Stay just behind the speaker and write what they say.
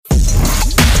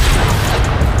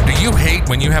you hate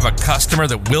when you have a customer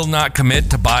that will not commit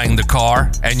to buying the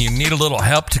car and you need a little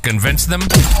help to convince them?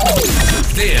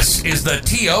 This is the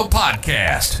TO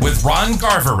Podcast with Ron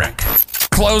Garverick.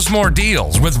 Close more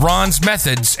deals with Ron's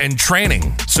methods and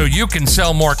training so you can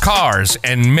sell more cars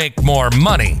and make more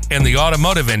money in the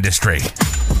automotive industry.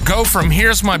 Go from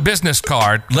here's my business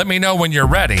card, let me know when you're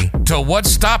ready, to what's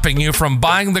stopping you from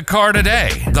buying the car today.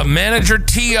 The Manager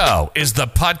TO is the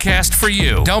podcast for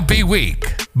you. Don't be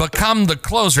weak. Become the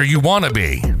closer you want to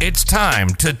be. It's time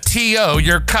to TO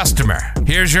your customer.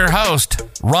 Here's your host,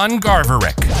 Ron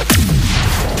Garverick.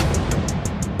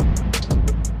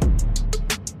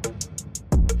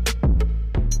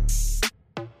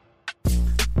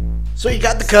 So you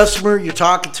got the customer, you're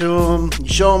talking to them, you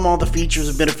show them all the features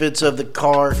and benefits of the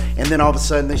car, and then all of a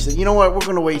sudden they say, you know what, we're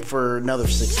going to wait for another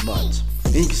 6 months.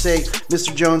 And you can say,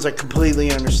 Mr. Jones, I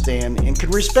completely understand and can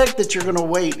respect that you're going to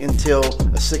wait until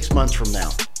 6 months from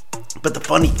now. But the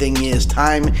funny thing is,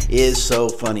 time is so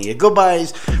funny. It goes by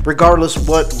regardless of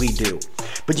what we do.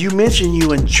 But you mentioned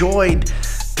you enjoyed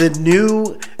the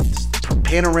new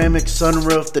panoramic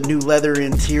sunroof, the new leather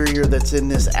interior that's in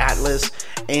this Atlas,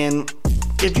 and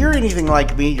if you're anything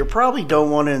like me, you probably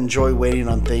don't want to enjoy waiting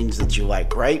on things that you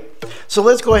like, right? So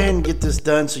let's go ahead and get this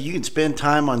done so you can spend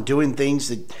time on doing things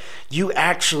that you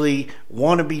actually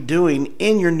want to be doing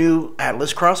in your new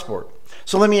Atlas CrossSport.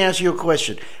 So let me ask you a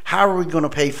question. How are we going to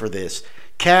pay for this?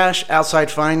 Cash, outside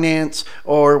finance,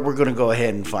 or we're going to go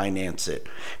ahead and finance it?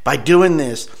 By doing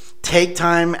this, take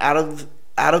time out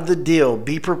of the deal.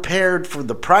 Be prepared for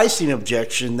the pricing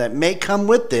objection that may come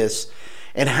with this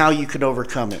and how you can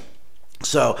overcome it.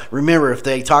 So remember, if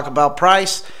they talk about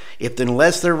price,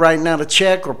 unless they're writing out a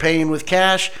check or paying with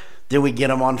cash, then we get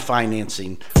them on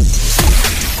financing.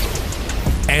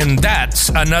 And that's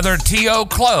another TO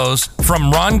close from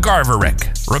Ron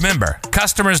Garverick. Remember,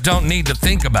 customers don't need to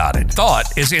think about it.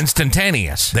 Thought is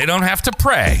instantaneous. They don't have to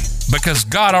pray because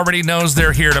God already knows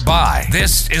they're here to buy.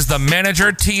 This is the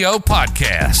Manager TO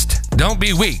Podcast. Don't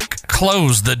be weak.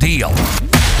 Close the deal.